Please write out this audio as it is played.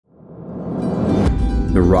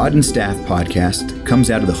The Rod and Staff podcast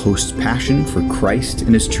comes out of the host's passion for Christ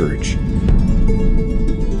and his church.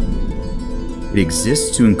 It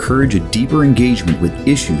exists to encourage a deeper engagement with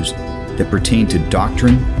issues that pertain to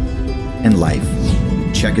doctrine and life.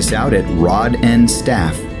 Check us out at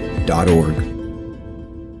rodandstaff.org.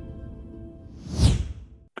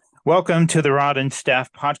 Welcome to the Rod and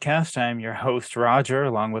Staff podcast. I'm your host, Roger,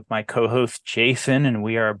 along with my co-host, Jason, and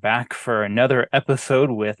we are back for another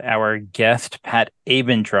episode with our guest, Pat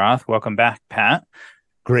Abendroth. Welcome back, Pat.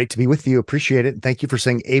 Great to be with you. Appreciate it. Thank you for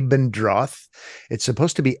saying Abendroth. It's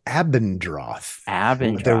supposed to be Abendroth.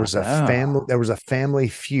 Abendroth. There was a family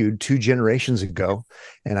feud 2 generations ago,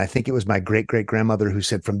 and I think it was my great-great-grandmother who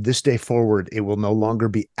said, from this day forward, it will no longer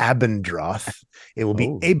be Abendroth. It will be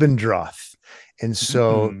Abendroth. And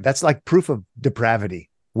so that's like proof of depravity.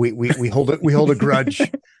 We hold a grudge.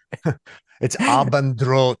 It's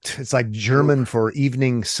Abendroth. It's like German for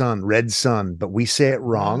evening sun, red sun, but we say it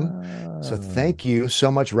wrong. So thank you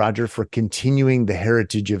so much, Roger, for continuing the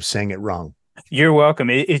heritage of saying it wrong. You're welcome.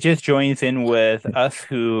 It just joins in with us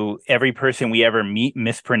who every person we ever meet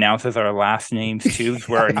mispronounces our last names too.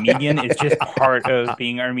 We're Armenian. It's just part of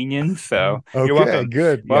being Armenian. So you're welcome.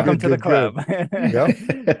 Good. Welcome to the club.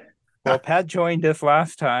 Yep. Well, Pat joined us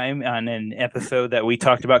last time on an episode that we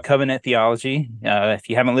talked about covenant theology. If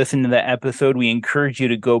you haven't listened to that episode, we encourage you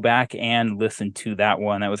to go back and listen to that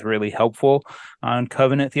one. That was really helpful on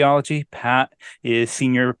covenant theology. Pat is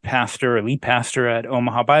senior pastor or lead pastor at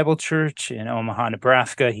Omaha Bible Church in Omaha,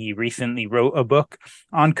 Nebraska. He recently wrote a book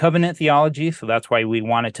on covenant theology, so that's why we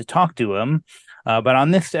wanted to talk to him. But on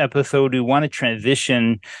this episode, we want to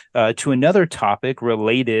transition to another topic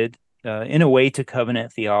related in a way to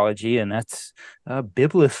covenant theology, and that's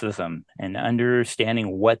Biblicism and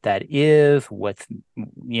understanding what that is,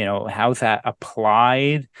 how's that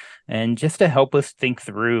applied, and just to help us think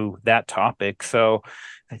through that topic. So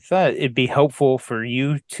I thought it'd be helpful for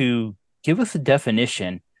you to give us a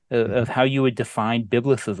definition of how you would define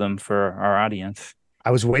Biblicism for our audience. I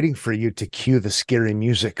was waiting for you to cue the scary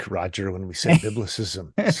music, Roger, when we said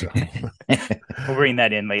Biblicism. So. We'll bring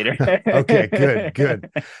that in later. Okay, good.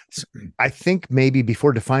 So I think maybe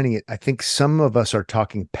before defining it, I think some of us are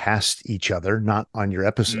talking past each other, not on your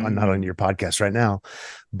episode, not on your podcast right now,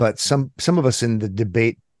 but some of us in the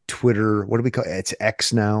debate Twitter, what do we call it? It's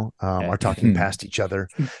X now, are talking past each other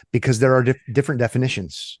because there are different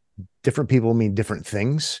definitions. Different people mean different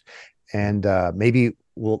things. And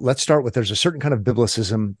well, let's start with, there's a certain kind of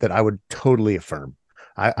Biblicism that I would totally affirm.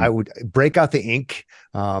 I would break out the ink.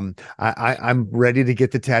 I'm ready to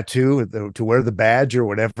get the tattoo, to wear the badge or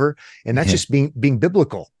whatever. And that's just being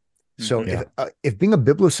biblical. So if being a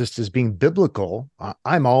biblicist is being biblical,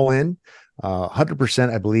 I'm all in.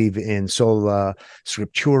 100% I believe in sola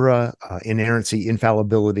scriptura, inerrancy,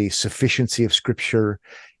 infallibility, sufficiency of scripture.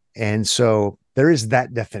 And so there is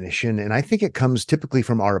that definition. And I think it comes typically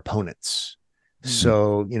from our opponents.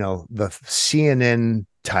 So, the CNN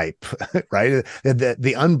type, right?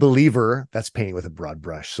 The unbeliever, that's painting with a broad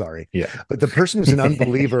brush, sorry. Yeah. But the person who's an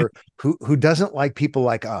unbeliever who doesn't like people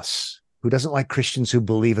like us, who doesn't like Christians who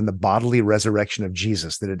believe in the bodily resurrection of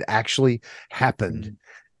Jesus, that it actually happened,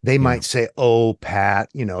 they might say, oh, Pat,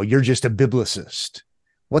 you're just a biblicist.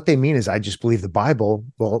 What they mean is, I just believe the Bible.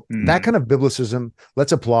 Well, that kind of biblicism,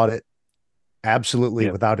 let's applaud it. Absolutely,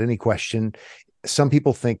 without any question. Some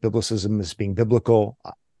people think Biblicism is being biblical.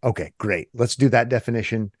 Okay, great. Let's do that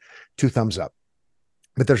definition. 2 thumbs up.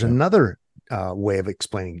 But there's another way of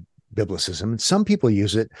explaining Biblicism. And some people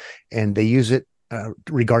use it, and they use it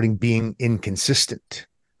regarding being inconsistent.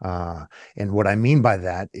 And what I mean by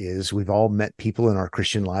that is, we've all met people in our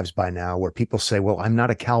Christian lives by now where people say, well, I'm not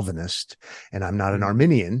a Calvinist and I'm not an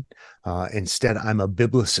Arminian. Instead, I'm a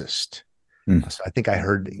Biblicist. So I think I've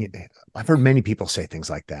heard many people say things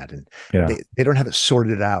like that, and they don't have it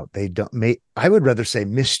sorted out. I would rather say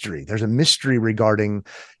mystery. There's a mystery regarding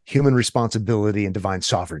human responsibility and divine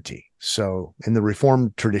sovereignty. So in the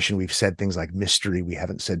Reformed tradition, we've said things like mystery. We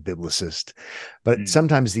haven't said biblicist, but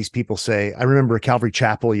sometimes these people say, I remember Calvary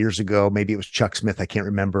Chapel years ago, maybe it was Chuck Smith, I can't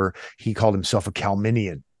remember. He called himself a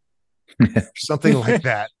Calminian, something like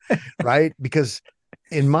that, right? Because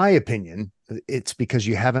in my opinion, it's because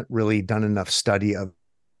you haven't really done enough study of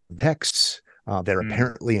texts. They're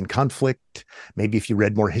apparently in conflict. Maybe if you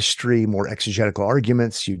read more history, more exegetical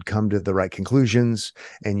arguments, you'd come to the right conclusions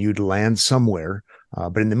and you'd land somewhere.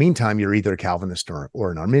 But in the meantime, you're either a Calvinist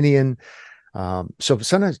or an Arminian. So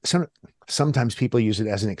sometimes people use it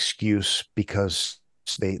as an excuse because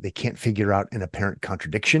they can't figure out an apparent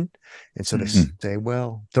contradiction. And so they say,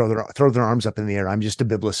 well, throw their arms up in the air. I'm just a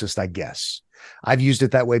biblicist, I guess. I've used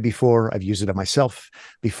it that way before. I've used it of myself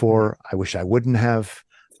before. I wish I wouldn't have.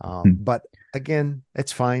 But again,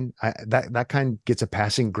 it's fine. That kind gets a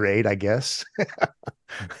passing grade, I guess.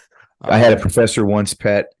 I had a professor once,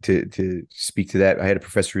 Pat, to speak to that. I had a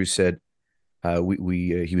professor who said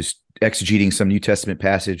he was exegeting some New Testament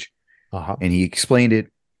passage, and he explained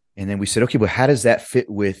it, and then we said, okay, well, how does that fit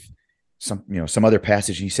with some other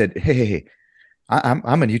passage? And he said, hey,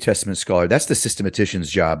 I'm a New Testament scholar. That's the systematician's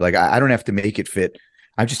job. Like I don't have to make it fit.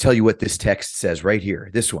 I'm just telling you what this text says right here.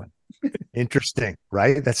 This one. Interesting,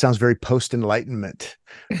 right? That sounds very post-Enlightenment,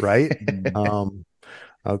 right?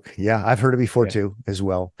 Okay, yeah, I've heard it before too, as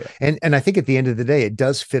well. Yeah. And I think at the end of the day, it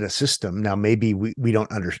does fit a system. Now, maybe we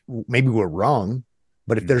don't maybe we're wrong,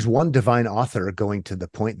 but if there's one divine author, going to the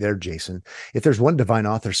point there, Jason, if there's one divine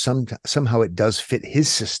author, somehow it does fit his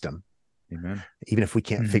system. Amen. Even if we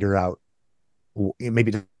can't figure out,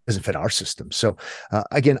 maybe it doesn't fit our system. So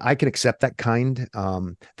again, I can accept that kind.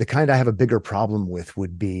 The kind I have a bigger problem with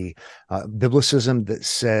would be Biblicism that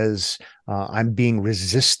says I'm being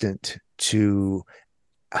resistant to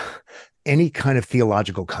any kind of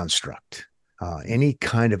theological construct, any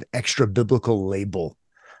kind of extra biblical label.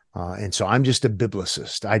 And so I'm just a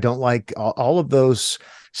biblicist. I don't like all of those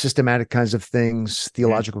systematic kinds of things,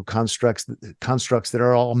 theological constructs that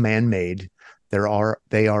are all man-made. They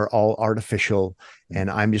are all artificial, and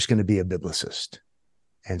I'm just going to be a biblicist.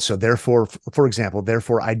 And so therefore, for example,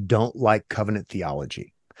 I don't like covenant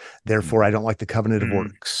theology. Therefore, I don't like the covenant of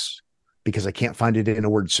works because I can't find it in a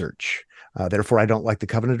word search. Therefore, I don't like the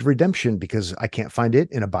covenant of redemption because I can't find it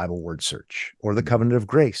in a Bible word search, or the covenant of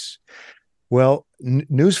grace. Well,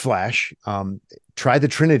 newsflash, try the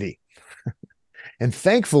Trinity. And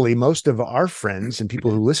thankfully, most of our friends and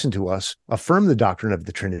people who listen to us affirm the doctrine of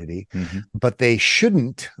the Trinity, but they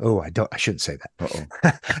shouldn't. Oh, I shouldn't say that.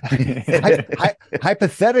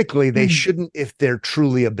 Hypothetically, they shouldn't if they're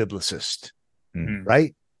truly a biblicist,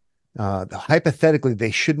 right? Hypothetically,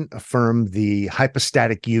 they shouldn't affirm the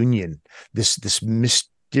hypostatic union, this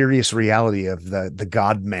mysterious reality of the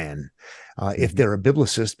God man, if they're a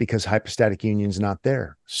biblicist, because hypostatic union's not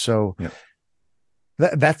there. So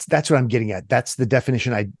that's what I'm getting at. That's the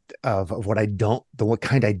definition of what what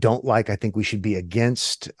kind I don't like. I think we should be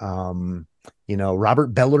against.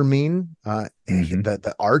 Robert Bellarmine,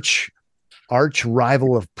 the arch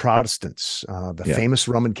rival of Protestants, the famous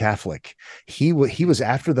Roman Catholic. He was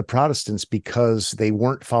after the Protestants because they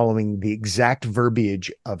weren't following the exact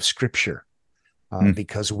verbiage of Scripture,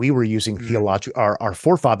 because we were using our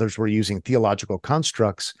forefathers were using theological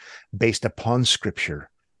constructs based upon Scripture.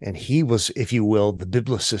 And he was, if you will, the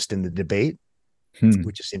biblicist in the debate,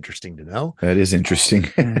 which is interesting to know. That is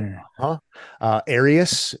interesting.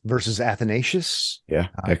 Arius versus Athanasius. Yeah,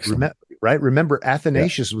 excellent. Remember,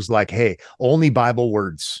 Athanasius was like, hey, only Bible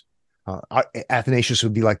words. Athanasius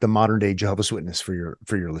would be like the modern day Jehovah's Witness for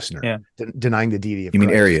your listener, denying the deity of Christ. You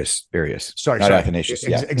mean Arius? Sorry, Athanasius.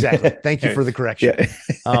 Exactly. Thank you for the correction.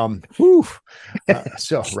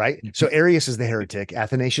 So Arius is the heretic.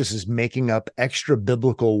 Athanasius is making up extra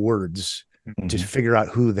biblical words to figure out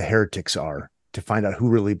who the heretics are, to find out who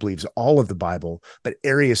really believes all of the Bible. But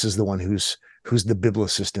Arius is the one who's the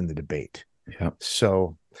biblicist in the debate. Yeah.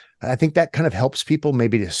 So I think that kind of helps people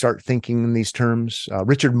maybe to start thinking in these terms.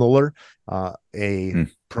 Richard Muller, a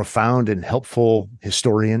profound and helpful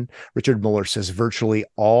historian, Richard Muller says virtually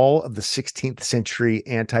all of the 16th century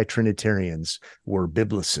anti-Trinitarians were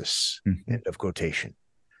biblicists, end of quotation.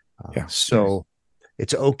 So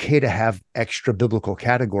it's okay to have extra biblical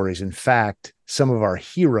categories. In fact, some of our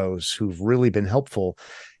heroes who've really been helpful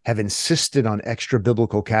have insisted on extra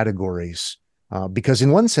biblical categories. Because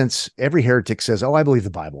in one sense, every heretic says, oh, I believe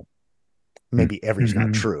the Bible. Maybe every's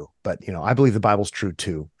not true, but I believe the Bible's true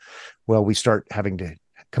too. Well, we start having to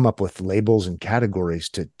come up with labels and categories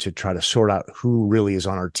to try to sort out who really is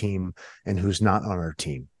on our team and who's not on our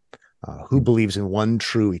team. Who believes in one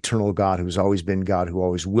true eternal God, who's always been God, who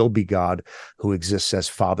always will be God, who exists as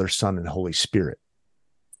Father, Son, and Holy Spirit.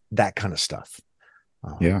 That kind of stuff.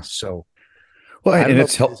 So, well, and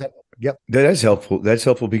it's helpful. Yep, that is helpful. That's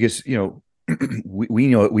helpful because we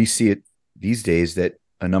know it. We see it these days that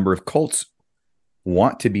a number of cults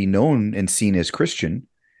want to be known and seen as Christian,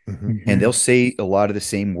 and they'll say a lot of the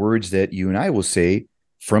same words that you and I will say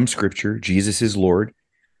from Scripture. Jesus is Lord,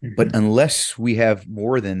 but unless we have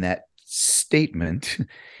more than that statement,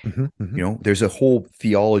 there's a whole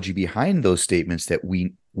theology behind those statements that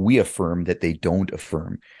we affirm that they don't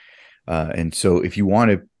affirm. And so, if you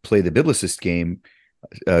want to play the biblicist game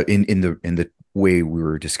in the way we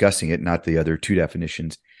were discussing it, not the other two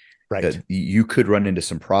definitions, Right. You could run into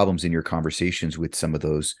some problems in your conversations with some of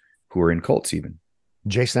those who are in cults even.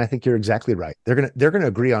 Jason, I think you're exactly right. They're gonna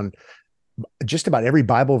agree on just about every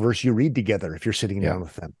Bible verse you read together if you're sitting down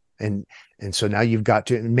with them. And so now you've got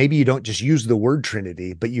to, maybe you don't just use the word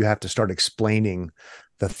Trinity, but you have to start explaining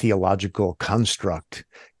the theological construct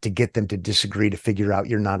to get them to disagree, to figure out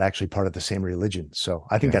you're not actually part of the same religion. So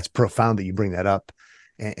I think that's profound that you bring that up,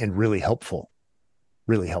 and really helpful.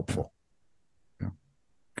 Really helpful.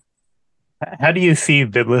 How do you see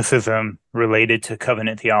Biblicism related to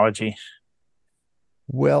covenant theology?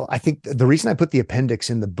 Well, I think the reason I put the appendix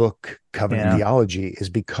in the book, Covenant Theology, is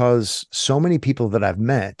because so many people that I've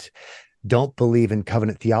met don't believe in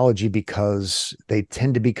covenant theology because they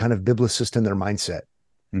tend to be kind of biblicist in their mindset.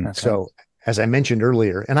 Okay. So, as I mentioned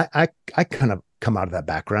earlier, and I kind of come out of that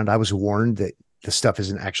background, I was warned that the stuff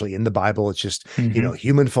isn't actually in the Bible. It's just,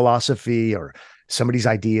 human philosophy or somebody's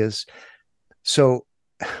ideas. So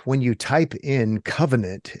when you type in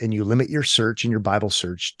covenant and you limit your search in your Bible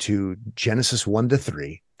search to Genesis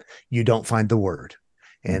 1-3, you don't find the word.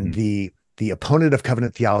 And the opponent of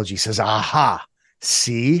covenant theology says, aha,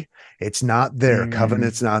 see, it's not there.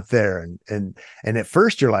 Covenant's not there. And at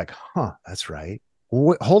first you're like, that's right.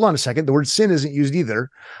 Hold on a second. The word sin isn't used either.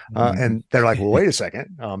 And they're like, well, wait a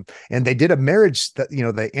second. And they did a marriage that,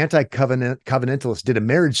 the covenantalists did a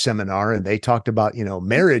marriage seminar, and they talked about,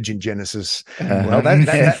 marriage in Genesis. Well,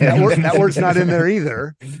 that word's not in there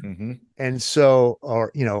either. And so,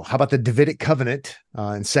 or, how about the Davidic covenant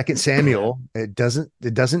in 2 Samuel? It doesn't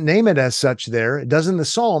name it as such there. It does in the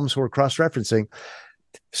Psalms, we're cross-referencing.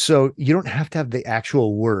 So you don't have to have the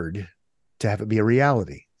actual word to have it be a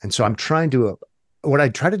reality. And so what I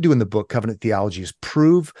try to do in the book, Covenant Theology, is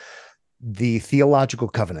prove the theological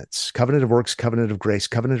covenants: covenant of works, covenant of grace,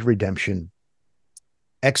 covenant of redemption.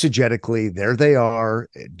 Exegetically, there they are.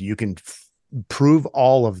 You can prove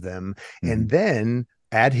all of them, and then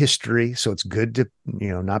add history. So it's good to,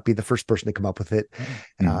 not be the first person to come up with it,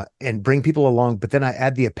 and bring people along. But then I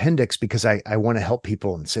add the appendix because I want to help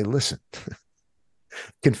people and say, listen,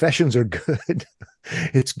 confessions are good.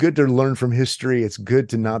 It's good to learn from history. It's good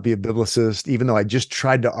to not be a biblicist, even though I just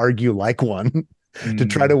tried to argue like one to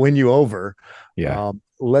try to win you over.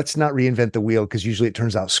 Let's not reinvent the wheel, because usually it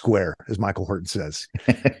turns out square, as Michael Horton says.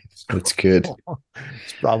 That's good.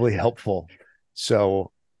 It's probably helpful.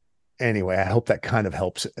 So anyway, I hope that kind of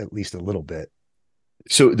helps at least a little bit.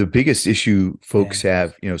 So the biggest issue folks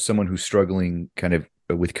have, someone who's struggling kind of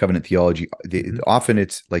with covenant theology, often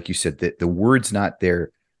it's like you said, that the word's not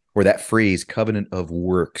there, or that phrase covenant of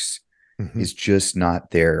works is just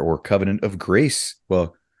not there, or covenant of grace.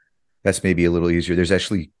 Well, that's maybe a little easier. There's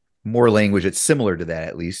actually more language that's similar to that,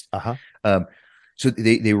 at least. So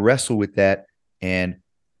they wrestle with that. And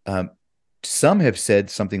some have said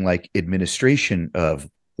something like administration of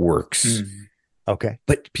works. Okay.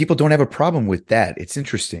 But people don't have a problem with that. It's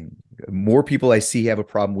interesting. More people I see have a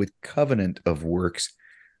problem with covenant of works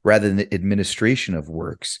rather than the administration of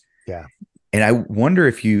works. Yeah. And I wonder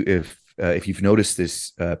if you've noticed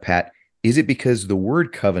this, Pat, is it because the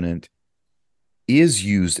word covenant is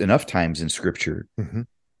used enough times in Scripture,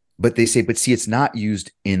 but they say, but see, it's not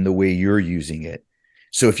used in the way you're using it.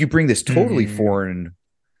 So if you bring this totally foreign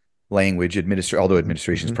language, although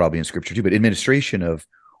administration is probably in Scripture too, but administration of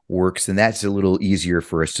works, then that's a little easier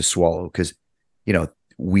for us to swallow, because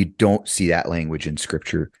we don't see that language in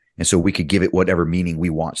Scripture, and so we could give it whatever meaning we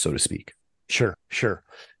want, so to speak. Sure.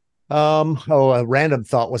 A random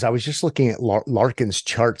thought was, I was just looking at Larkin's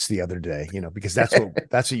charts the other day, because that's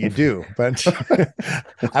what you do. But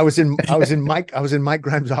I was in Mike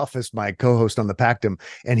Grimes' office, my co-host on the Pactum,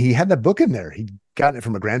 and he had that book in there. He'd gotten it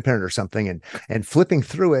from a grandparent or something, and flipping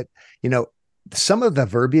through it, some of the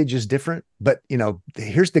verbiage is different, but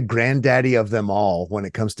here's the granddaddy of them all when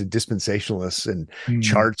it comes to dispensationalists and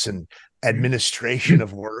charts and administration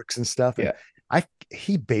of works and stuff. And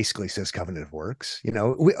he basically says covenant of works,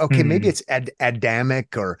 maybe it's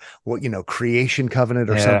Adamic or creation covenant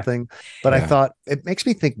or something. But I thought it makes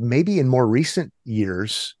me think maybe in more recent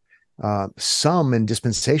years, some in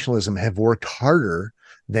dispensationalism have worked harder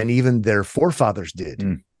than even their forefathers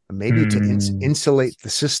did. Maybe to insulate the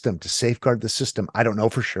system, to safeguard the system. I don't know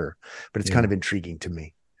for sure, but it's kind of intriguing to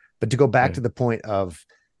me. But to go back to the point of,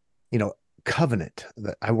 covenant,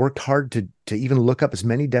 that I worked hard to even look up as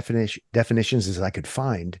many definitions as I could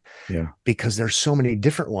find, because there's so many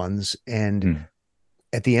different ones. And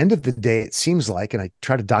at the end of the day, it seems like, and I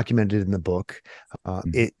try to document it in the book,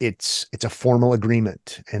 it's a formal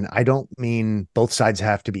agreement. And I don't mean both sides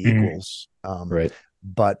have to be equals,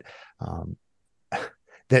 but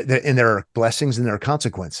And there are blessings and there are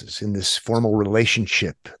consequences in this formal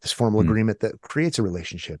relationship, this formal agreement that creates a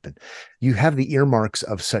relationship. And you have the earmarks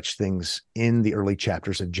of such things in the early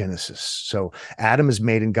chapters of Genesis. So Adam is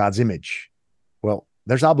made in God's image. Well,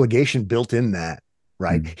 there's obligation built in that,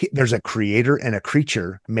 right? There's a creator and a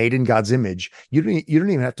creature made in God's image. You don't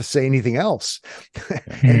even have to say anything else.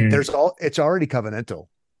 And it's already covenantal.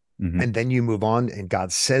 And then you move on and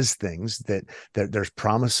God says things that there's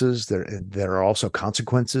promises, there are also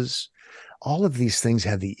consequences. All of these things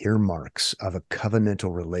have the earmarks of a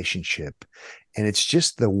covenantal relationship. And it's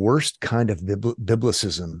just the worst kind of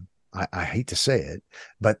biblicism. I hate to say it,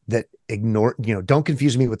 but that don't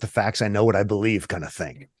confuse me with the facts. I know what I believe kind of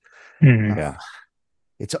thing.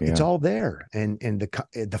 It's all there. And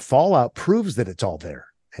the fallout proves that it's all there.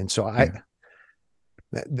 And so I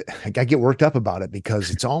get worked up about it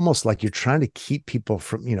because it's almost like you're trying to keep people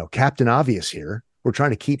from, Captain Obvious here. We're trying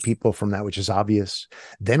to keep people from that which is obvious.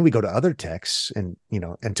 Then we go to other texts and,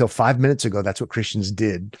 until 5 minutes ago, that's what Christians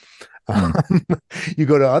did. You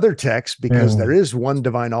go to other texts because there is one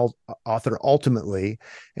divine author ultimately.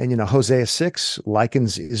 And, Hosea 6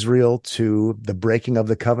 likens Israel to the breaking of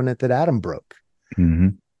the covenant that Adam broke.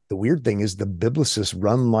 The weird thing is the biblicists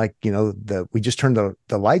run like, we just turned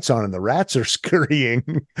the lights on and the rats are scurrying.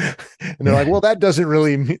 And they're like, well, that doesn't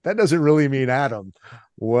really mean Adam.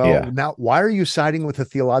 Well, now why are you siding with the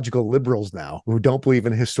theological liberals now who don't believe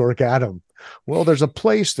in historic Adam? Well, there's a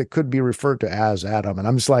place that could be referred to as Adam. And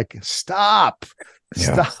I'm just like, stop.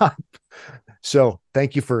 So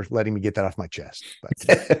thank you for letting me get that off my chest.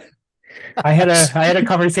 But I had a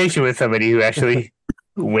conversation with somebody who actually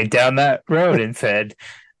went down that road and said,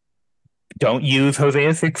 don't use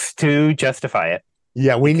Hosea 6 to justify it.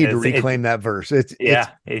 Yeah, we need to reclaim that verse.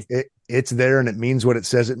 It's there and it means what it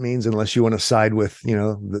says it means, unless you want to side with,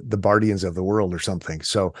 the Bardians of the world or something.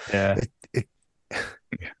 So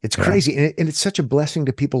it's crazy. And it's such a blessing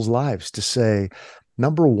to people's lives to say,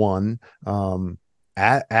 number one,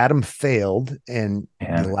 Adam failed and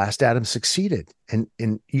the last Adam succeeded, and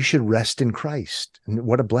you should rest in Christ. And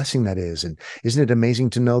what a blessing that is. And isn't it amazing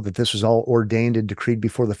to know that this was all ordained and decreed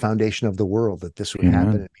before the foundation of the world, that this would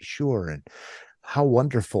happen and be sure. And how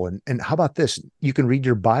wonderful. And how about this? You can read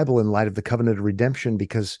your Bible in light of the covenant of redemption,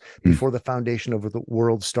 because before the foundation of the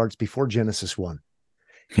world starts before Genesis 1.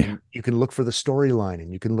 And you can look for the storyline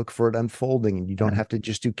and you can look for it unfolding, and you don't have to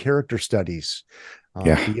just do character studies.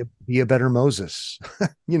 Be a better Moses.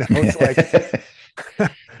 It's like,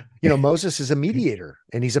 Moses is a mediator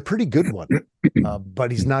and he's a pretty good one, but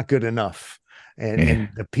he's not good enough. And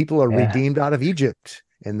the people are redeemed out of Egypt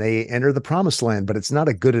and they enter the promised land, but it's not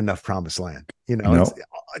a good enough promised land.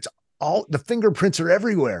 It's all, the fingerprints are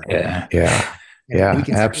everywhere.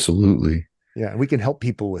 Absolutely. Yeah, we can help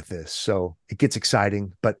people with this. So it gets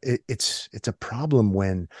exciting, but it's a problem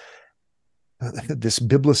when this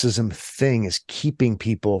biblicism thing is keeping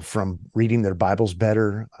people from reading their Bibles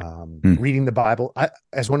better, reading the Bible.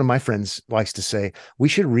 As one of my friends likes to say, we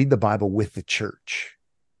should read the Bible with the church.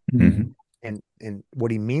 And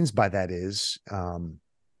what he means by that is,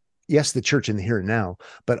 yes, the church in the here and now,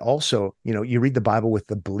 but also, you read the Bible with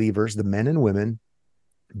the believers, the men and women,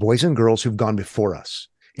 boys and girls who've gone before us.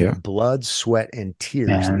 Blood, sweat, and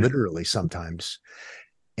tears, literally sometimes.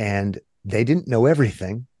 And they didn't know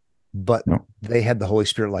everything, but they had the Holy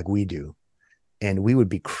Spirit like we do. And we would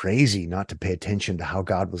be crazy not to pay attention to how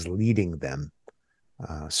God was leading them,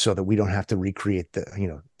 so that we don't have to recreate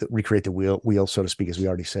the wheel, so to speak, as we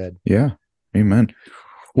already said. Yeah. Amen.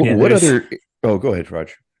 What other, go ahead,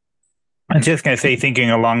 Raj. I'm just going to say, thinking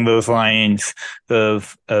along those lines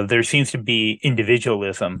of there seems to be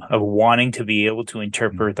individualism of wanting to be able to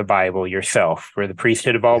interpret the Bible yourself. We're the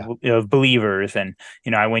priesthood of all of believers. And,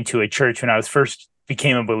 I went to a church when I was first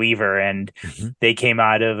became a believer, and they came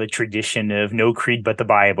out of a tradition of no creed but the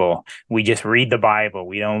Bible. We just read the Bible.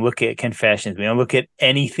 We don't look at confessions. We don't look at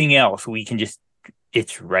anything else. We can just,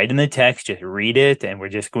 it's right in the text, just read it, and we're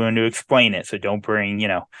just going to explain it. So don't bring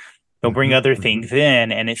other things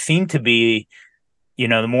in. And it seemed to be,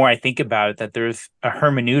 the more I think about it, that there's a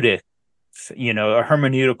hermeneutical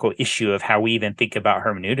issue of how we even think about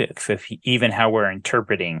hermeneutics, of even how we're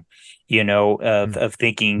interpreting, of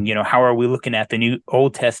thinking, how are we looking at the New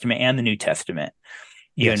Old Testament and the New Testament?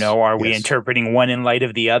 Are we interpreting one in light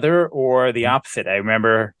of the other, or the opposite? I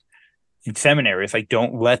remember in seminary, it's like,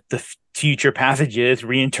 don't let the future passages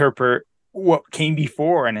reinterpret what came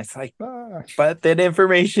before. And it's like, but that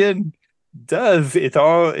information does,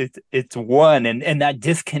 it's one. And that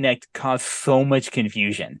disconnect caused so much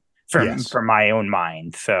confusion. from my own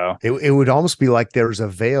mind. So it would almost be like there's a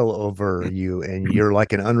veil over you and you're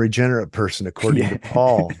like an unregenerate person, according to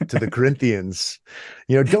Paul to the Corinthians.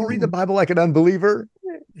 Don't read the Bible like an unbeliever.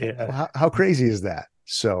 Yeah. Well, how crazy is that?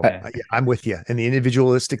 So I'm with you. And the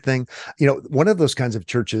individualistic thing, one of those kinds of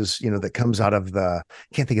churches, that comes out of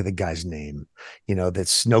can't think of the guy's name,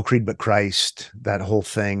 that's no creed but Christ, that whole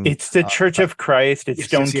thing. It's the Church of Christ. It's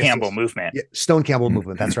Stone Campbell yes. movement. Yeah, Stone Campbell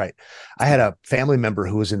movement. That's right. I had a family member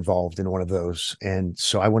who was involved in one of those. And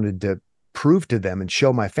so I wanted to prove to them and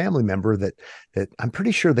show my family member that I'm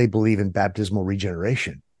pretty sure they believe in baptismal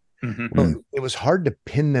regeneration. Mm-hmm. Well, it was hard to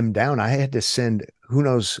pin them down. I had to send who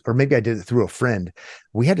knows, or maybe I did it through a friend.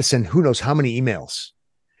 We had to send who knows how many emails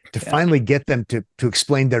to finally get them to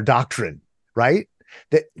explain their doctrine, right?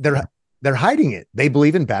 They're hiding it. They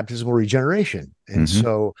believe in baptismal regeneration. And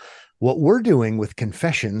so what we're doing with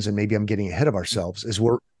confessions, and maybe I'm getting ahead of ourselves, is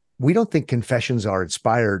we don't think confessions are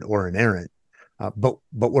inspired or inerrant, but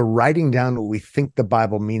we're writing down what we think the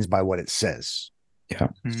Bible means by what it says. Yeah.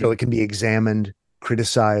 So it can be examined,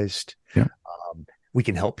 criticized. Yeah. We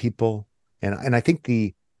can help people. And I think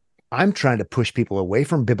I'm trying to push people away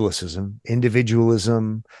from Biblicism,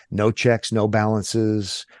 individualism, no checks, no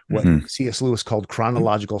balances, what C.S. Lewis called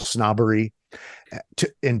chronological snobbery,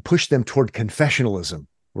 and push them toward confessionalism,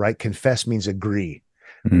 right? Confess means agree.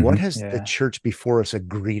 What has the church before us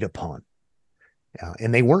agreed upon?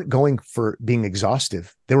 And they weren't going for being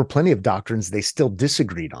exhaustive. There were plenty of doctrines they still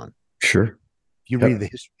disagreed on. Sure. You read the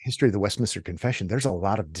history of the Westminster Confession, there's a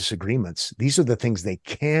lot of disagreements. These are the things they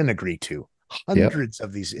can agree to, hundreds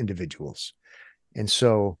of these individuals. And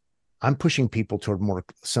so I'm pushing people toward more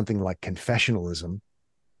something like confessionalism,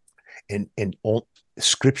 and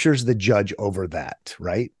scripture's the judge over that,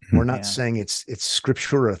 right? We're not saying it's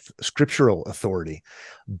scriptural authority,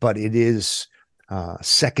 but it is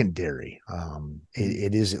secondary.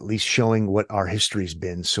 It is at least showing what our history's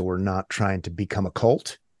been. So we're not trying to become a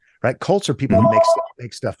cult. Right. Cults are people that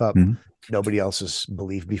make stuff up nobody else has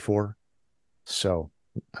believed before. So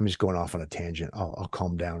I'm just going off on a tangent. I'll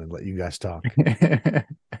calm down and let you guys talk.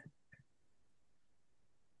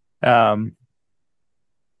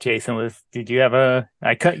 Jason, did you have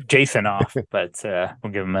I cut Jason off, but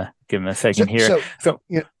we'll give him a second here. So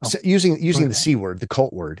using the C word, the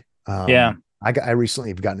cult word. I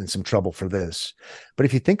recently have gotten in some trouble for this, but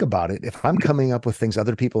if you think about it, if I'm coming up with things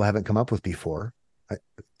other people haven't come up with before, it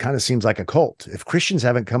kind of seems like a cult. If Christians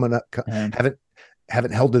haven't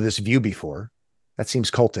held to this view before, that seems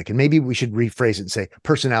cultic. And maybe we should rephrase it and say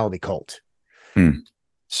personality cult.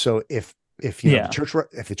 So if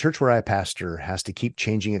the church where I pastor has to keep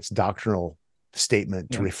changing its doctrinal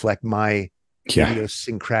statement to reflect my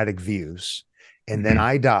idiosyncratic views, and then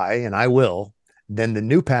I die, and I will, then the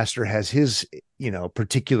new pastor has his,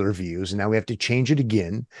 particular views, and now we have to change it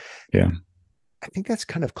again. Yeah. I think that's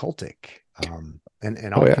kind of cultic.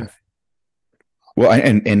 Well,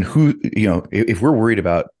 and who, if we're worried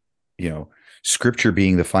about, scripture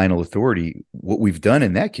being the final authority, what we've done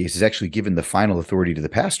in that case is actually given the final authority to the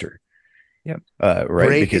pastor. Yep. Right.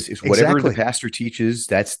 Great. Because it's whatever the pastor teaches,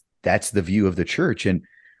 that's the view of the church. And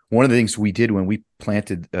one of the things we did when we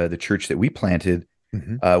planted the church that we planted,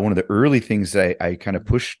 one of the early things that I kind of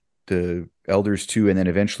pushed the elders to, and then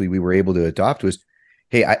eventually we were able to adopt, was,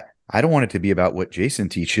 hey, I don't want it to be about what Jason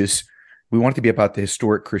teaches. We want it to be about the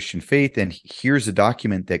historic Christian faith. And here's a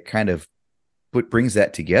document that kind of brings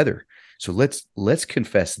that together. So let's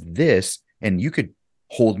confess this, and you could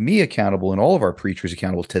hold me accountable and all of our preachers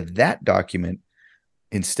accountable to that document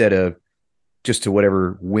instead of just to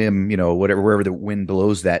whatever whim, wherever the wind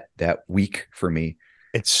blows that week for me.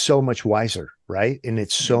 It's so much wiser, right? And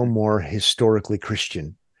it's so more historically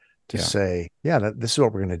Christian to say, this is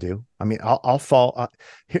what we're going to do. I mean, I'll fall.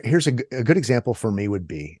 Here's a good example for me would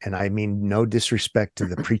be, and I mean no disrespect to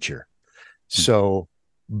the preacher,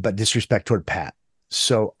 but disrespect toward Pat.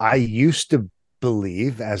 So I used to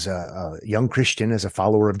believe, as a young Christian, as a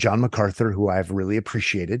follower of John MacArthur, who I've really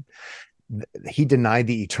appreciated, he denied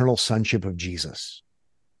the eternal sonship of Jesus.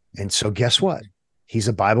 And so guess what? He's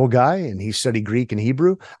a Bible guy and he studied Greek and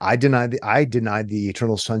Hebrew. I denied the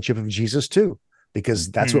eternal sonship of Jesus too, because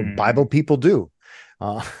that's what Bible people do.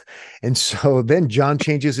 And so then John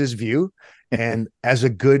changes his view, and as a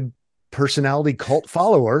good personality cult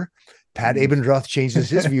follower, Pat Abendroth changes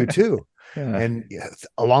his view too. And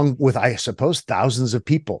along with, I suppose, thousands of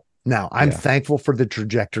people. Now, I'm thankful for the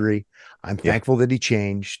trajectory. I'm thankful that he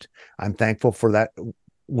changed. I'm thankful for that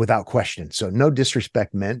without question. So no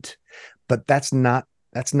disrespect meant, but that's not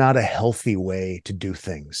a healthy way to do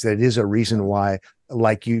things. That is a reason why,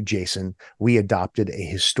 like you, Jason, we adopted a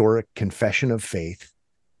historic confession of faith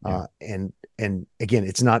And again,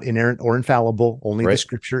 it's not inerrant or infallible. Only the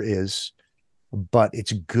scripture is. But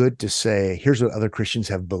it's good to say, here's what other Christians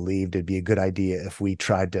have believed. It'd be a good idea if we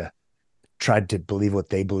tried to believe what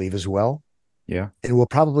they believe as well. Yeah. And we'll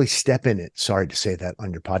probably step in it. Sorry to say that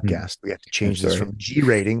on your podcast. We have to change this from G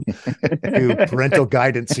rating to parental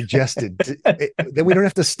guidance suggested. Then we don't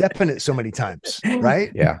have to step in it so many times, right?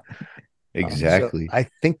 Yeah, exactly. So I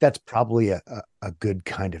think that's probably a good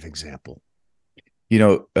kind of example.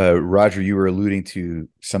 Roger, you were alluding to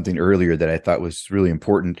something earlier that I thought was really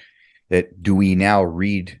important. That do we now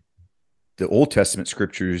read the Old Testament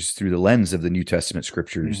scriptures through the lens of the New Testament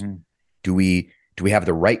scriptures? Mm-hmm. Do we have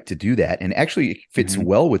the right to do that? And actually, it fits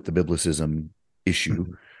well with the Biblicism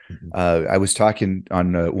issue. Mm-hmm. I was talking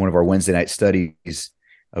on one of our Wednesday night studies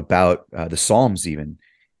about the Psalms, even,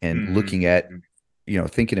 and looking at,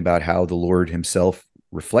 thinking about how the Lord Himself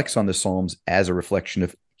reflects on the Psalms as a reflection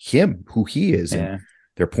of Him, who He is, and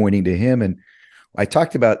they're pointing to Him. And I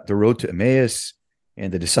talked about the road to Emmaus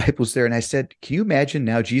and the disciples there. And I said, can you imagine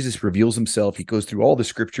now Jesus reveals Himself? He goes through all the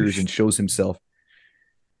scriptures and shows Himself.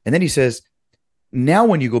 And then He says, now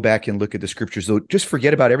when you go back and look at the scriptures, though, just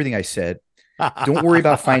forget about everything I said. Don't worry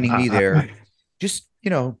about finding me there. Just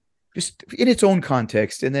in its own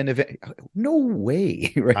context. And then no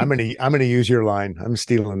way. Right? I'm gonna use your line. I'm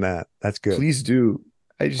stealing that. That's good. Please do.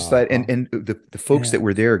 I just thought, and the folks that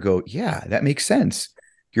were there go, yeah, that makes sense.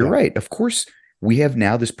 You're right. Of course, we have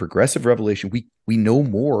now this progressive revelation. We know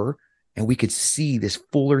more, and we could see this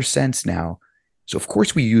fuller sense now. So of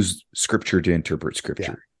course we use scripture to interpret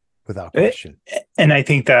scripture. Without question. And I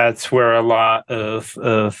think that's where a lot of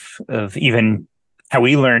even how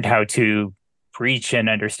we learned how to preach and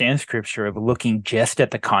understand scripture, of looking just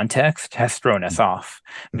at the context, has thrown us off,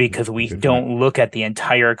 because we don't look at the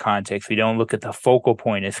entire context. We don't look at the focal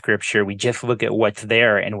point of scripture. We just look at what's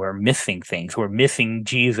there, and we're missing things. We're missing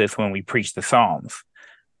Jesus when we preach the Psalms.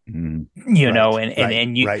 I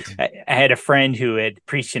had a friend who had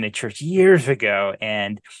preached in a church years ago,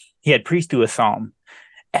 and he had preached through a Psalm,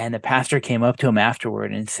 and the pastor came up to him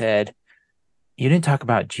afterward and said, "You didn't talk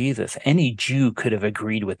about Jesus. Any Jew could have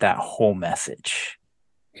agreed with that whole message."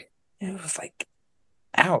 It was like,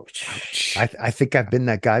 ouch. I think I've been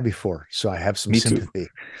that guy before, so I have some sympathy,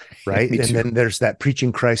 right? And then there's that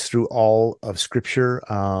preaching Christ through all of Scripture.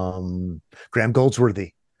 Graham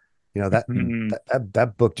Goldsworthy,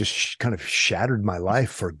 that book just kind of shattered my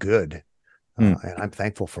life for good, and I'm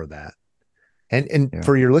thankful for that. And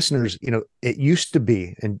for your listeners, it used to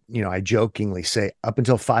be, and I jokingly say, up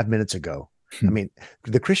until 5 minutes ago, I mean,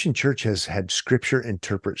 the Christian church has had scripture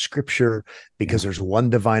interpret scripture because there's one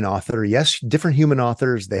divine author. Yes, different human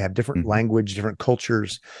authors, they have different language, different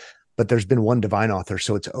cultures, but there's been one divine author.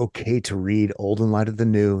 So it's okay to read old in light of the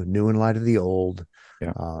new, new in light of the old.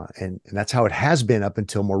 Yeah. And that's how it has been up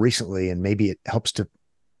until more recently. And maybe it helps to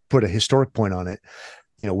put a historic point on it.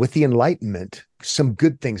 With the Enlightenment, some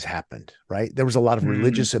good things happened, right? There was a lot of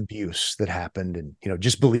religious abuse that happened, and,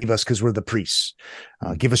 just believe us because we're the priests,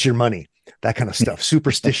 give us your money, that kind of stuff,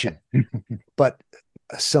 superstition. But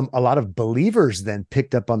a lot of believers then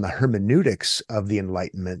picked up on the hermeneutics of the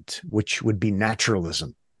Enlightenment, which would be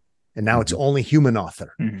naturalism. And now it's only human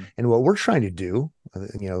author. And what we're trying to do,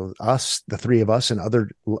 us, the three of us, and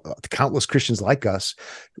other countless Christians like us,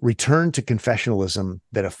 return to confessionalism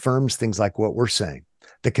that affirms things like what we're saying.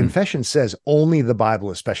 The confession says only the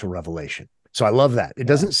Bible is special revelation. So I love that. It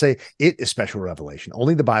doesn't say it is special revelation.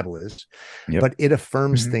 Only the Bible is. But it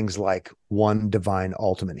affirms things like one divine,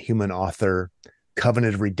 ultimate human author,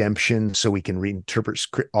 covenant of redemption, so we can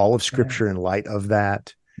reinterpret all of Scripture in light of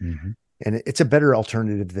that. And it's a better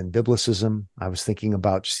alternative than Biblicism. I was thinking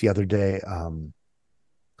about just the other day,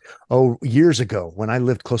 years ago, when I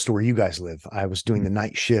lived close to where you guys live, I was doing the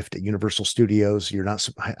night shift at Universal Studios.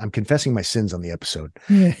 I'm confessing my sins on the episode.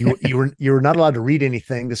 You were not allowed to read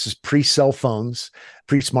anything. This is pre-cell phones,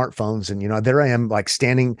 pre-smartphones. And, there I am, like,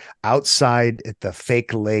 standing outside at the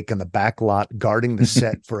fake lake on the back lot, guarding the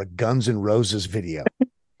set for a Guns N' Roses video.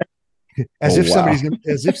 As if somebody's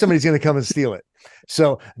going to come and steal it.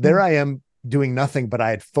 So there I am, doing nothing, but I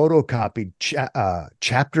had photocopied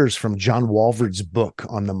chapters from John Walvoord's book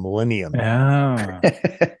on the millennium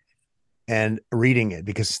and reading it,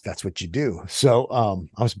 because that's what you do. So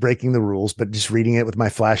I was breaking the rules, but just reading it with my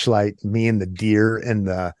flashlight, me and the deer and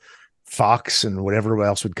the fox and whatever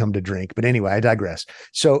else would come to drink. But anyway, I digress.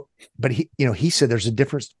 So, but he said there's a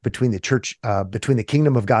difference between the church, between the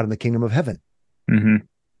kingdom of God and the kingdom of heaven.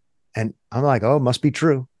 And I'm like, oh, it must be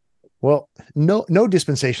true. Well, no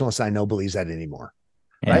dispensationalist I know believes that anymore.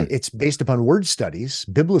 right? It's based upon word studies,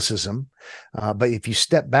 Biblicism. But if you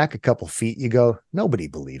step back a couple feet, you go, nobody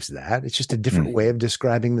believes that. It's just a different way of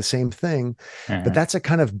describing the same thing. But that's a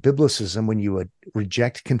kind of Biblicism when you would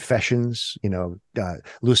reject confessions.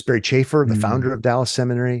 Louis Berry Chafer, the founder of Dallas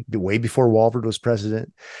Seminary, way before Walvoord was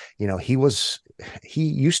president, he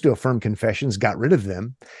used to affirm confessions, got rid of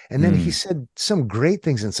them. And then he said some great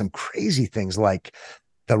things and some crazy things like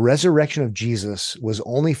the resurrection of Jesus was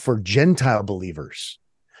only for Gentile believers.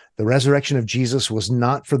 The resurrection of Jesus was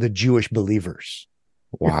not for the Jewish believers.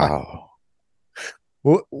 Wow.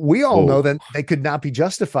 Well, we all know that they could not be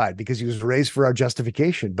justified because he was raised for our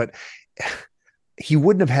justification, but he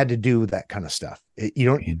wouldn't have had to do that kind of stuff. You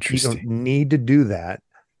don't need to do that.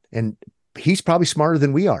 And he's probably smarter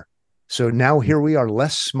than we are. So now here we are,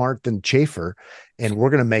 less smart than Chafer, and we're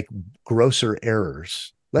going to make grosser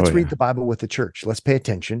errors. Let's read the Bible with the church. Let's pay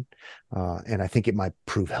attention. And I think it might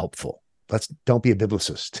prove helpful. Don't be a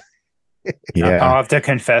biblicist. I'll have to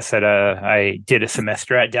confess that I did a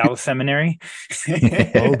semester at Dallas Seminary.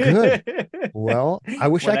 Oh, good. Well, I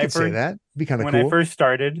wish I could say that. It'd be kind of cool. When I first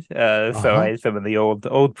started, so I had some of the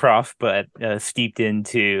old prof, but steeped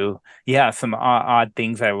into some odd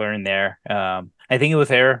things I learned there. I think it was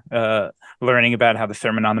there learning about how the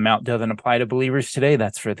Sermon on the Mount doesn't apply to believers today.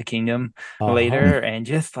 That's for the kingdom later, and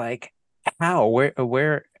just like how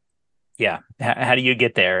how do you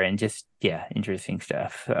get there? And just interesting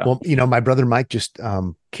stuff. So. Well, my brother Mike just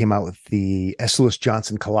came out with the S. Lewis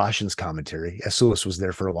Johnson Colossians commentary. S. Lewis was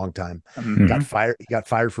there for a long time. He got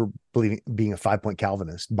fired for being a 5-point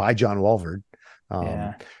Calvinist by John Walvoord.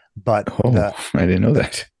 But I didn't know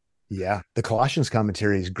that. Yeah, the Colossians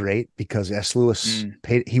commentary is great because S. Lewis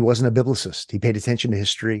he wasn't a biblicist. He paid attention to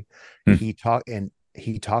history. He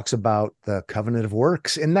talks about the covenant of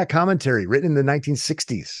works in that commentary written in the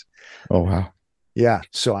 1960s. Oh, wow. Yeah.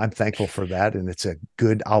 So I'm thankful for that. And it's a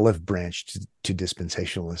good olive branch to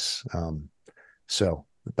dispensationalists.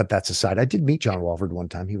 But that's aside. I did meet John Walvoord one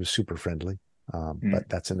time. He was super friendly. But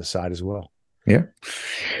that's an aside as well. Yeah.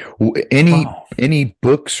 Any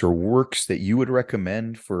books or works that you would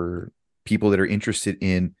recommend for people that are interested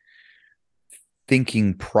in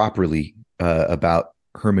thinking properly about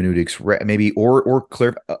hermeneutics, maybe, or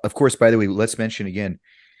clear? Of course, by the way, let's mention again,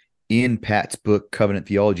 in Pat's book, Covenant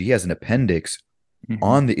Theology, he has an appendix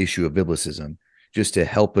on the issue of Biblicism, just to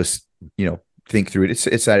help us, think through it.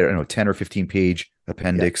 It's I don't know, 10 or 15 page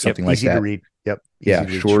appendix, something like that. Easy to read. Yep.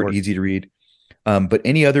 Short, easy to read. But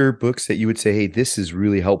any other books that you would say, hey, this is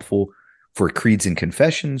really helpful for creeds and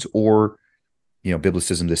confessions, or,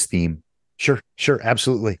 Biblicism, this theme? Sure.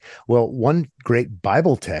 Absolutely. Well, one great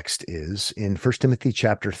Bible text is in 1 Timothy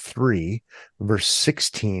chapter 3, verse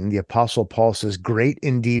 16. The Apostle Paul says, great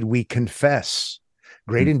indeed we confess,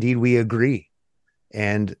 great indeed we agree.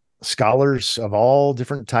 And scholars of all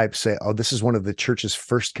different types say, this is one of the church's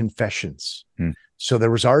first confessions. So there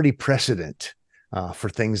was already precedent for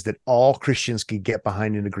things that all Christians could get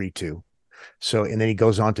behind and agree to. So, and then he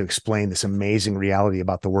goes on to explain this amazing reality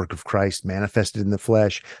about the work of Christ manifested in the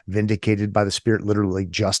flesh, vindicated by the Spirit, literally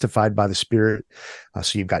justified by the Spirit.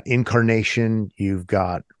 So you've got incarnation, you've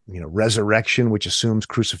got, resurrection, which assumes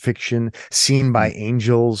crucifixion, seen by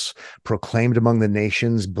angels, proclaimed among the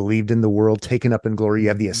nations, believed in the world, taken up in glory. You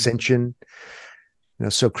have the ascension.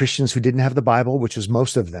 So Christians who didn't have the Bible, which was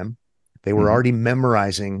most of them, they were already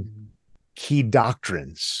memorizing key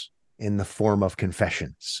doctrines in the form of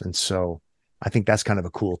confessions. And so I think that's kind of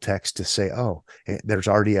a cool text to say, there's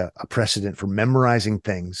already a precedent for memorizing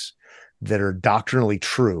things that are doctrinally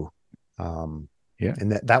true. And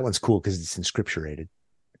that one's cool because it's inscripturated.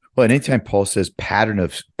 Well, and anytime Paul says pattern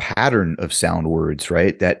of sound words,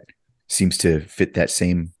 right? That seems to fit that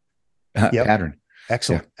same pattern.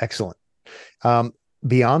 Excellent.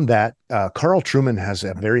 Beyond that, Carl Trueman has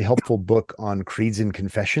a very helpful book on creeds and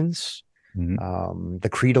confessions. The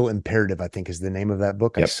Creedal Imperative, I think, is the name of that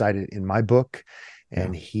book. I cite it in my book.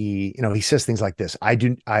 And he says things like this. I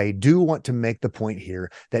do want to make the point here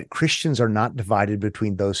that Christians are not divided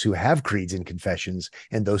between those who have creeds and confessions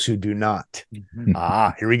and those who do not.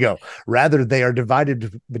 Here we go. Rather, they are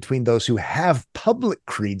divided between those who have public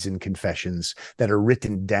creeds and confessions that are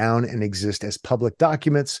written down and exist as public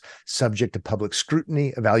documents, subject to public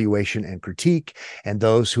scrutiny, evaluation, and critique, and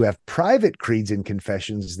those who have private creeds and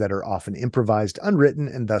confessions that are often improvised, unwritten,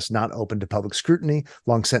 and thus not open to public scrutiny.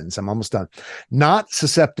 Long sentence. I'm almost done. Not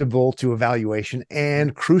susceptible to evaluation,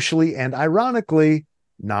 and crucially and ironically,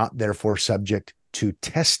 not therefore subject to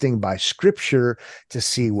testing by Scripture to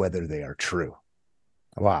see whether they are true.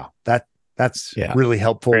 Wow, that's really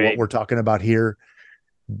helpful. What we're talking about here.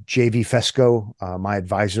 J.V. Fesco, my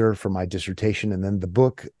advisor for my dissertation, and then the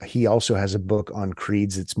book. He also has a book on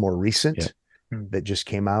creeds that's more recent that just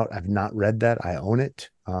came out. I've not read that. I own it.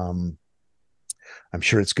 I'm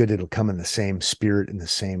sure it's good. It'll come in the same spirit and the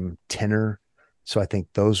same tenor. So I think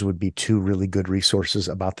those would be two really good resources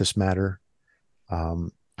about this matter.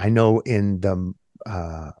 I know in the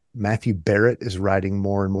Matthew Barrett is writing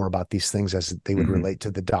more and more about these things as they would relate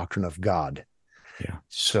to the doctrine of God. Yeah.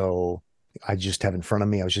 So I just have in front of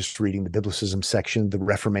me, I was just reading the Biblicism section, the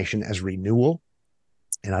Reformation as Renewal.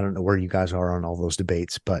 And I don't know where you guys are on all those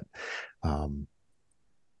debates, but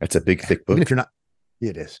that's a big, thick book. Even if you're not,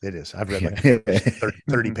 it is. I've read like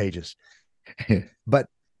 30 pages. But,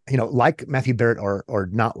 like Matthew Barrett or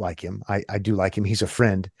not like him, I do like him. He's a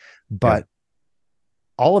friend, but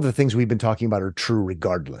all of the things we've been talking about are true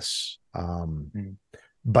regardless.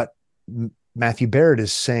 But Matthew Barrett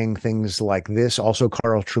is saying things like this, also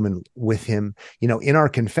Carl Trueman with him. In our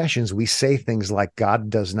confessions, we say things like God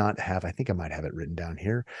does not have, I think I might have it written down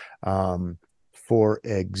here. For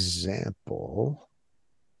example,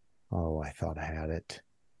 I thought I had it.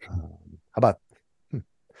 How about,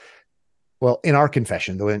 well, in our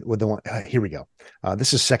confession, here we go.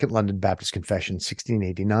 This is Second London Baptist Confession,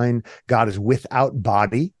 1689. God is without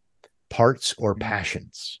body, parts, or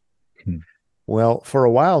passions. Well, for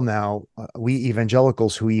a while now, we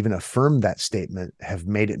evangelicals who even affirm that statement have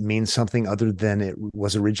made it mean something other than it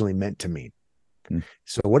was originally meant to mean.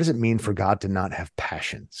 So what does it mean for God to not have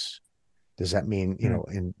passions? Does that mean,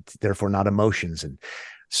 and therefore not emotions? And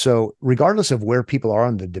so regardless of where people are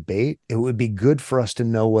on the debate, it would be good for us to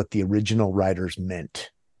know what the original writers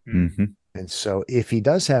meant. And so if he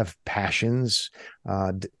does have passions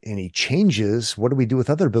and he changes, what do we do with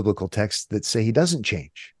other biblical texts that say he doesn't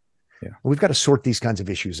change? We've got to sort these kinds of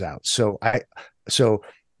issues out. So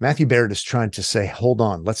Matthew Barrett is trying to say, hold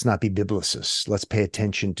on, let's not be biblicists. Let's pay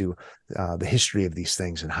attention to the history of these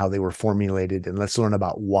things and how they were formulated, and let's learn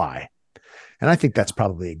about why. And I think that's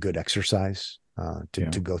probably a good exercise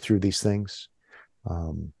to go through these things.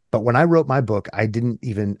 But when I wrote my book, I'd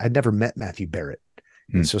never met Matthew Barrett.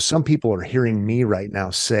 And so some people are hearing me right now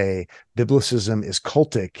say Biblicism is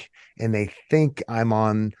cultic, and they think I'm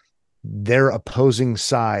on their opposing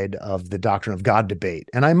side of the doctrine of God debate.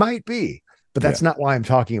 And I might be, but that's not why I'm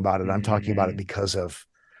talking about it. I'm talking about it because of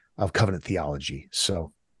covenant theology.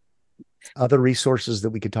 So other resources that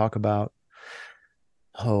we could talk about.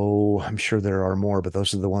 I'm sure there are more, but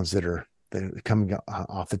those are the ones that are coming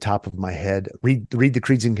off the top of my head. Read the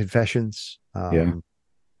Creeds and Confessions.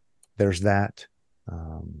 There's that.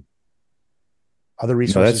 Other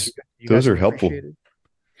resources. Those are helpful.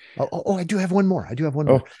 I do have one more.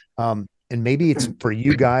 More. And maybe it's for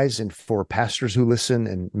you guys and for pastors who listen,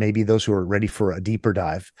 and maybe those who are ready for a deeper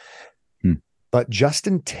dive. But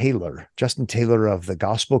Justin Taylor of the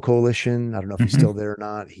Gospel Coalition, I don't know if he's still there or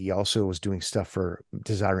not. He also was doing stuff for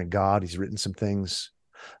Desiring God. He's written some things.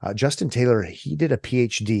 Justin Taylor, he did a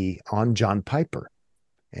PhD on John Piper,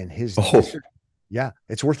 and his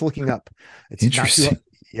it's worth looking up. It's interesting.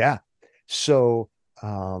 So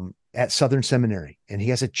at Southern Seminary, and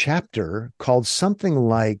he has a chapter called something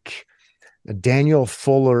like Daniel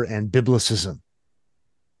Fuller and Biblicism.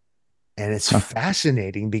 And it's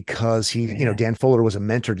fascinating because Dan Fuller was a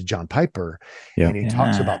mentor to John Piper, and he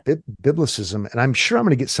talks about Biblicism. And I'm sure I'm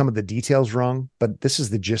going to get some of the details wrong, but this is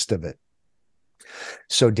the gist of it.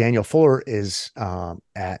 So Daniel Fuller is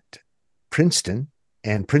at Princeton,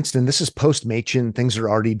 and Princeton, this is post-Machen, things are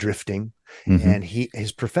already drifting. And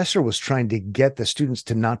his professor was trying to get the students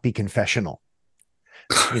to not be confessional.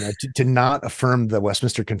 To not affirm the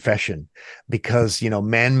Westminster Confession because,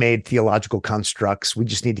 man-made theological constructs, we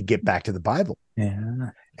just need to get back to the Bible.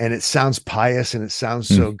 And it sounds pious and it sounds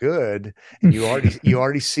so good. And you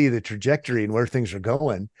already see the trajectory and where things are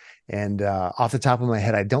going. And off the top of my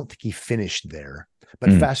head, I don't think he finished there.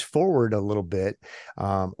 But fast forward a little bit,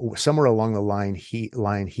 somewhere along the line,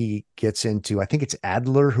 he gets into, I think it's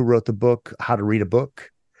Adler who wrote the book, How to Read a Book.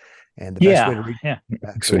 And the best way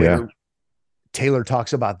to read Taylor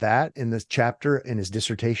talks about that in this chapter in his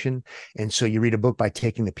dissertation. And so you read a book by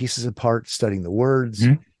taking the pieces apart, studying the words.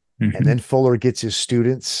 And then Fuller gets his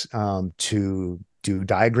students to do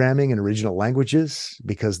diagramming in original languages,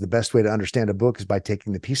 because the best way to understand a book is by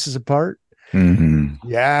taking the pieces apart. And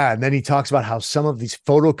then he talks about how some of these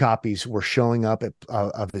photocopies were showing up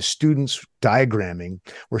of his students diagramming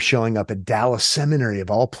were showing up at Dallas Seminary of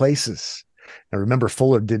all places. Now, remember,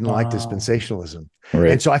 Fuller didn't like dispensationalism.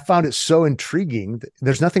 And so I found it so intriguing.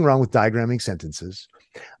 There's nothing wrong with diagramming sentences.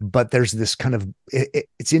 But there's this kind of,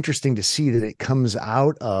 it's interesting to see that it comes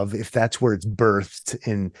out of, if that's where it's birthed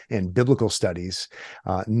in biblical studies,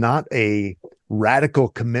 not a radical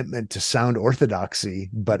commitment to sound orthodoxy,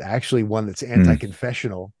 but actually one that's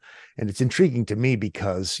anti-confessional. And it's intriguing to me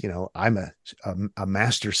because, I'm a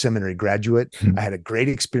master's seminary graduate. I had a great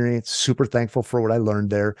experience, super thankful for what I learned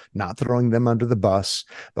there, not throwing them under the bus.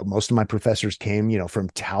 But most of my professors came, from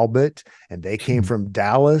Talbot, and they came from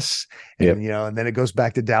Dallas. And, and then it goes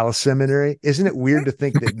back to Dallas Seminary. Isn't it weird to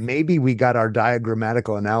think that maybe we got our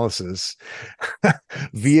diagrammatical analysis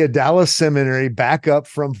via Dallas Seminary back up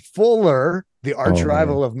from Fuller, the arch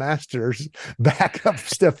rival of masters, back up a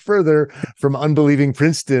step further from unbelieving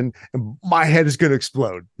Princeton, and my head is going to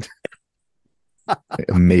explode.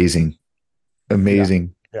 Amazing.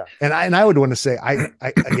 Yeah. And I would want to say, I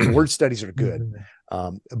again, word studies are good,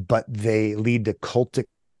 but they lead to cultic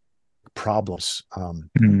problems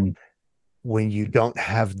when you don't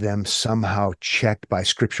have them somehow checked by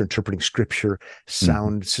Scripture, interpreting Scripture,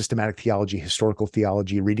 sound systematic theology, historical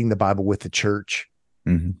theology, reading the Bible with the church.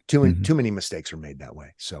 Too many mistakes are made that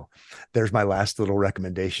way. So there's my last little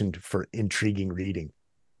recommendation for intriguing reading.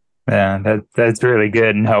 Yeah, that's really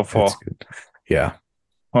good and helpful. Good. Yeah.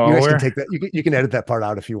 Well, you guys can take that. You can edit that part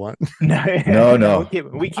out if you want. No.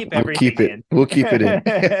 We keep everything. We'll keep it in.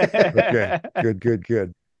 Okay.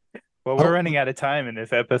 Good. Well, we're running out of time in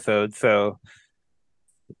this episode, so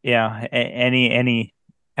yeah. Any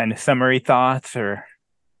kind of summary thoughts or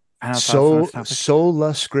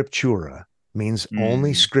sola scriptura means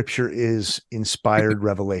only Scripture is inspired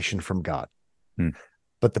revelation from God.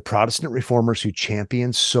 But the Protestant reformers who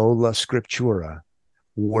championed sola scriptura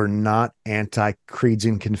were not anti-creeds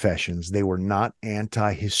and confessions. They were not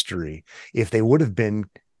anti-history. If they would have been,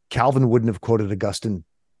 Calvin wouldn't have quoted Augustine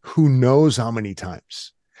who knows how many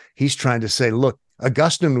times. He's trying to say, look,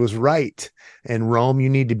 Augustine was right. In Rome, you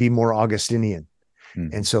need to be more Augustinian.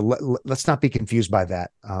 And so let's not be confused by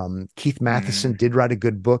that. Keith Matheson did write a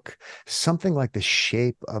good book, something like The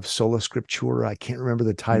Shape of Sola Scriptura. I can't remember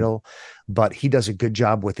the title, but he does a good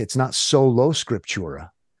job with it's not solo scriptura,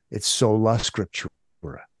 it's sola scriptura.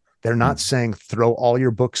 They're not saying throw all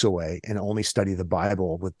your books away and only study the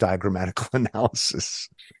Bible with diagrammatical analysis.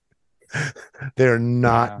 They're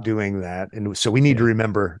not doing that. And so we need to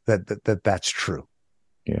remember that's true.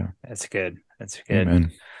 Yeah. That's good.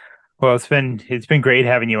 Amen. Well, it's been great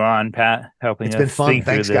having you on, Pat, helping us. It's been fun.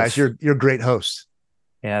 Thanks, guys. You're a great host.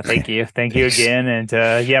 Yeah, thank you. Thank you again. And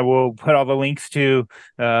we'll put all the links to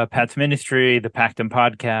Pat's ministry, the Pactum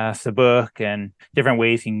podcast, the book, and different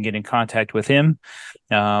ways you can get in contact with him.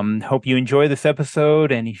 Hope you enjoy this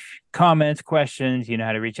episode. Any comments, questions, you know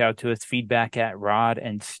how to reach out to us,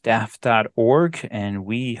 feedback@rodandstaff.org. And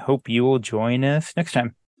we hope you will join us next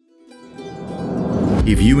time.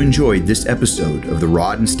 If you enjoyed this episode of the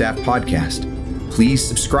Rod and Staff podcast, please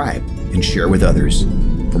subscribe and share with others.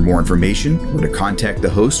 For more information or to contact the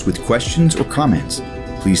host with questions or comments,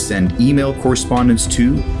 please send email correspondence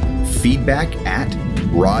to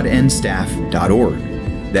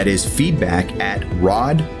feedback@rodandstaff.org. That is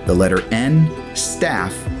feedback@rod, the letter N,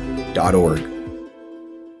 staff.org.